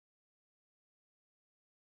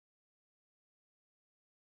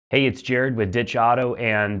Hey, it's Jared with Ditch Auto,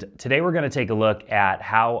 and today we're going to take a look at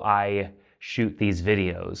how I shoot these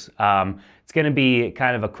videos. It's going to be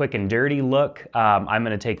kind of a quick and dirty look. I'm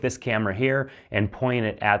going to take this camera here and point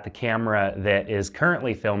it at the camera that is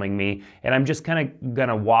currently filming me, and I'm just kind of going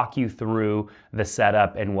to walk you through the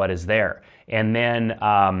setup and what is there. And then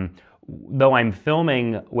though I'm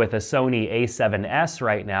filming with a Sony a7S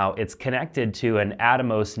right now, it's connected to an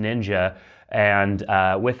Atomos Ninja, and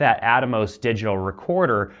with that Atomos digital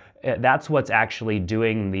recorder, that's what's actually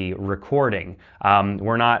doing the recording.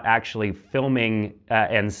 We're not actually filming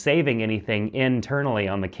and saving anything internally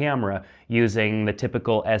on the camera using the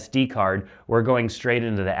typical SD card. We're going straight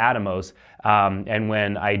into the Atomos, and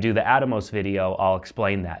when I do the Atomos video, I'll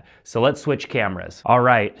explain that. So let's switch cameras. All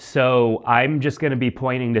right, so I'm just gonna be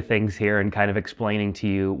pointing to things here and kind of explaining to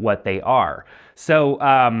you what they are. So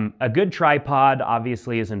a good tripod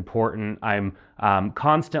obviously is important. I'm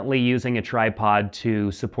constantly using a tripod to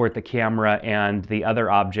support the camera and the other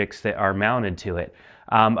objects that are mounted to it.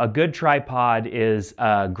 A good tripod is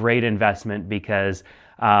a great investment because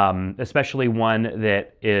especially one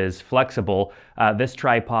that is flexible. This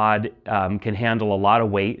tripod can handle a lot of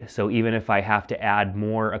weight, so even if I have to add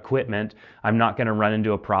more equipment, I'm not going to run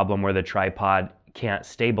into a problem where the tripod can't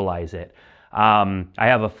stabilize it. I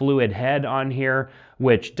have a fluid head on here,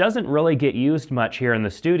 which doesn't really get used much here in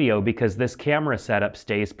the studio because this camera setup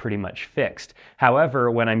stays pretty much fixed.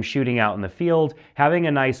 However, when I'm shooting out in the field, having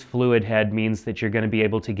a nice fluid head means that you're going to be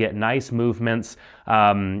able to get nice movements,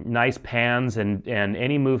 nice pans, and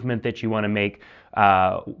any movement that you want to make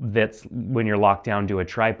that's when you're locked down to a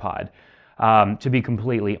tripod. To be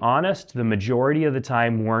completely honest, the majority of the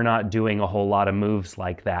time we're not doing a whole lot of moves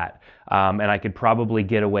like that. And I could probably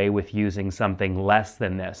get away with using something less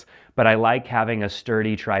than this, but I like having a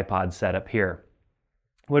sturdy tripod setup here.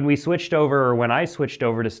 When I switched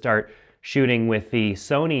over to start shooting with the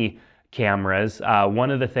Sony cameras,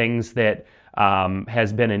 one of the things that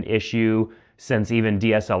has been an issue since even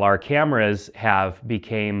DSLR cameras have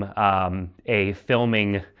became a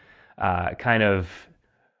filming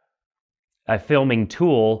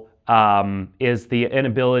tool is the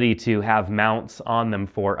inability to have mounts on them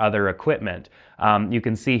for other equipment. You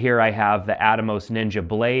can see here I have the Atomos Ninja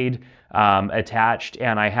blade attached,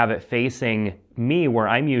 and I have it facing me where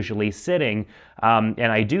I'm usually sitting, and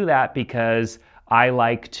I do that because I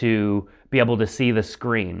like to be able to see the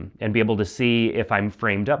screen and be able to see if I'm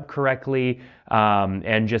framed up correctly,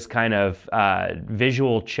 and just kind of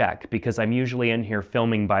visual check because I'm usually in here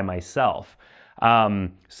filming by myself.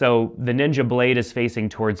 So the Ninja blade is facing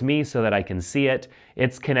towards me so that I can see it.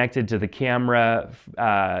 It's connected to the camera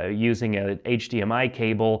using an HDMI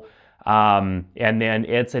cable, and then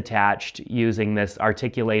it's attached using this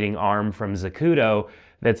articulating arm from Zacuto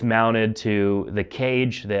that's mounted to the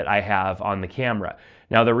cage that I have on the camera.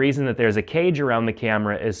 Now, the reason that there's a cage around the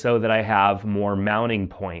camera is so that I have more mounting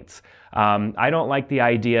points. I don't like the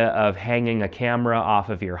idea of hanging a camera off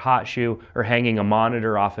of your hot shoe or hanging a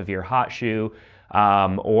monitor off of your hot shoe,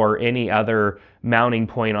 or any other mounting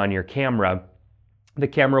point on your camera. The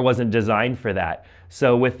camera wasn't designed for that.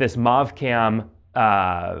 So with this MovCam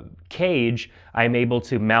cage, I'm able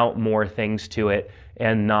to mount more things to it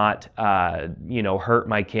and not hurt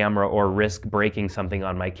my camera or risk breaking something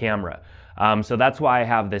on my camera. So that's why I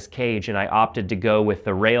have this cage, and I opted to go with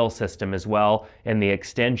the rail system as well and the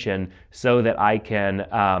extension so that I can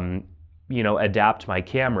adapt my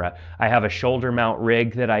camera. I have a shoulder mount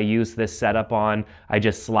rig that I use this setup on. I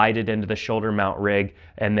just slide it into the shoulder mount rig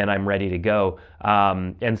and then I'm ready to go.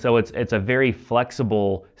 And so it's a very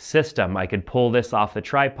flexible system. I could pull this off the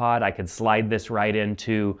tripod. I could slide this right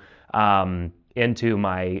into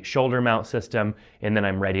my shoulder mount system, and then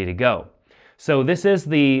I'm ready to go. So this is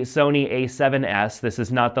the Sony a7S. This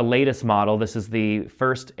is not the latest model. This is the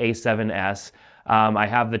first a7S. I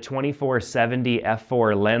have the 24-70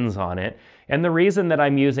 f4 lens on it. And the reason that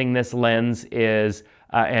I'm using this lens is,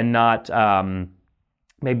 and not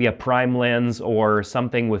maybe a prime lens or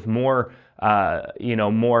something with more,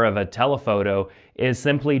 more of a telephoto, is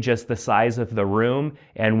simply just the size of the room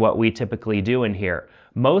and what we typically do in here.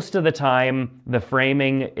 Most of the time, the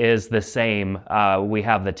framing is the same. We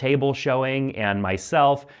have the table showing and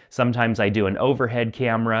myself. Sometimes I do an overhead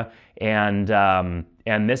camera, and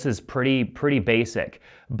this is pretty basic.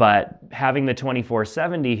 But having the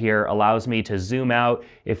 24-70 here allows me to zoom out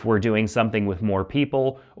if we're doing something with more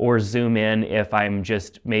people, or zoom in if I'm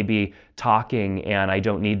just maybe talking and I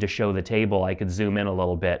don't need to show the table. I could zoom in a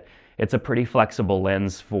little bit. It's a pretty flexible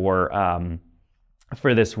lens for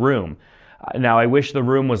this room. Now I wish the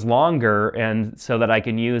room was longer and so that I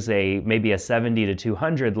can use maybe a 70 to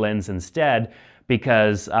 200 lens instead,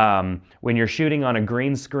 because when you're shooting on a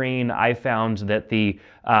green screen, I found that the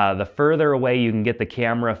further away you can get the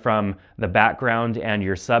camera from the background and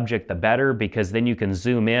your subject, the better, because then you can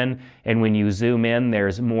zoom in, and when you zoom in,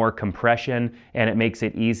 there's more compression and it makes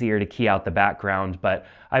it easier to key out the background. But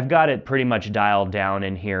I've got it pretty much dialed down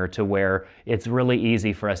in here to where it's really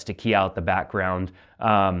easy for us to key out the background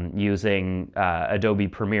using Adobe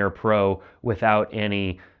Premiere Pro without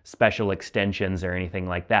any special extensions or anything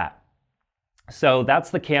like that. So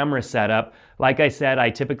that's the camera setup. Like I said, I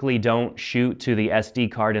typically don't shoot to the SD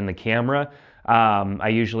card in the camera. I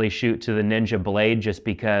usually shoot to the Ninja Blade just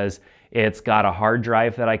because it's got a hard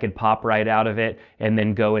drive that I could pop right out of it and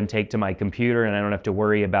then go and take to my computer, and I don't have to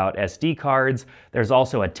worry about SD cards. There's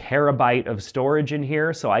also a terabyte of storage in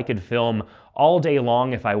here, so I could film all day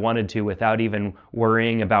long if I wanted to without even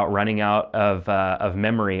worrying about running out of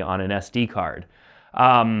memory on an SD card.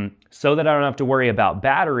 So that I don't have to worry about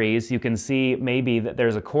batteries, you can see maybe that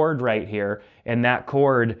there's a cord right here, and that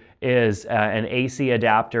cord is an AC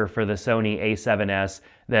adapter for the Sony a7S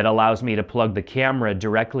that allows me to plug the camera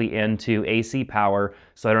directly into AC power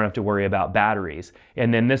so I don't have to worry about batteries.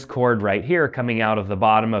 And then this cord right here coming out of the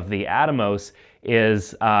bottom of the Atomos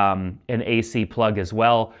is an AC plug as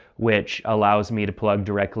well, which allows me to plug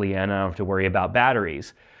directly in. I don't have to worry about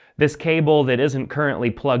batteries. This cable that isn't currently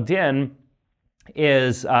plugged in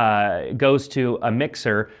goes to a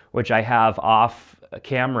mixer, which I have off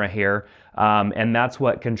camera here, and that's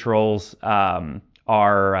what controls our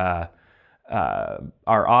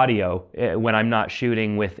audio when I'm not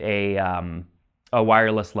shooting with a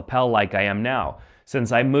wireless lapel like I am now.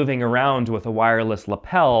 Since I'm moving around with a wireless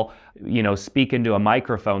lapel, you know, speak into a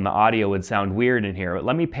microphone, the audio would sound weird in here. But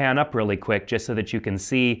let me pan up really quick just so that you can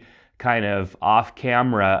see kind of off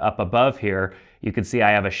camera up above here. You can see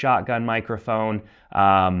I have a shotgun microphone,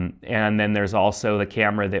 and then there's also the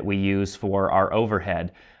camera that we use for our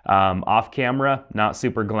overhead. Off camera, not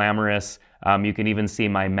super glamorous. You can even see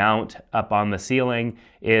my mount up on the ceiling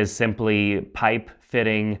is simply pipe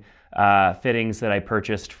fittings that I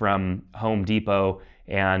purchased from Home Depot,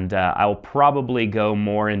 and I will probably go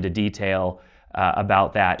more into detail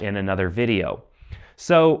about that in another video.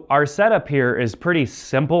 So our setup here is pretty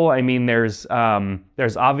simple. I mean, there's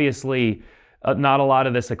obviously not a lot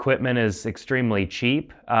of this equipment is extremely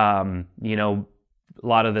cheap. You know, a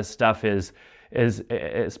lot of this stuff is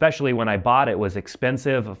especially when I bought it was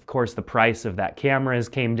expensive. Of course, the price of that camera has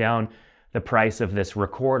came down. The price of this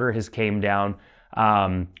recorder has came down.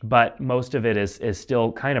 But most of it is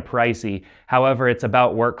still kind of pricey. However, it's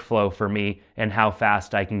about workflow for me and how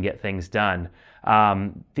fast I can get things done.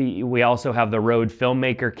 We also have the Rode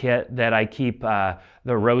Filmmaker Kit that I keep the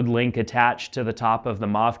RodeLink attached to the top of the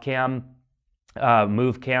Move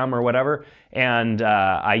Cam or whatever, and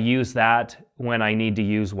I use that when I need to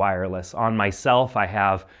use wireless. On myself, I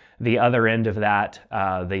have the other end of that,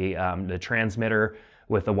 the transmitter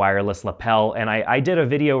with the wireless lapel, and I did a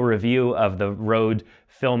video review of the Rode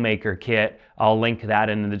Filmmaker Kit. I'll link that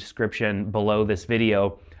in the description below this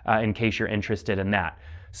video in case you're interested in that.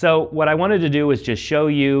 So what I wanted to do was just show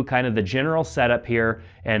you kind of the general setup here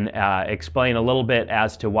and explain a little bit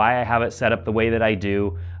as to why I have it set up the way that I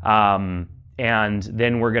do. And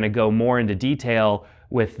then we're going to go more into detail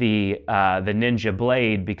with the Ninja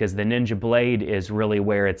Blade, because the Ninja Blade is really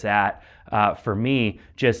where it's at for me,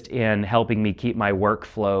 just in helping me keep my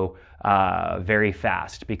workflow very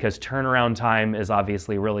fast, because turnaround time is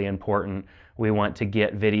obviously really important. We want to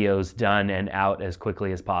get videos done and out as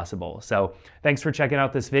quickly as possible. So thanks for checking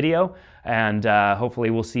out this video, and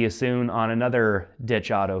hopefully we'll see you soon on another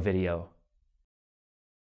Ditch Auto video.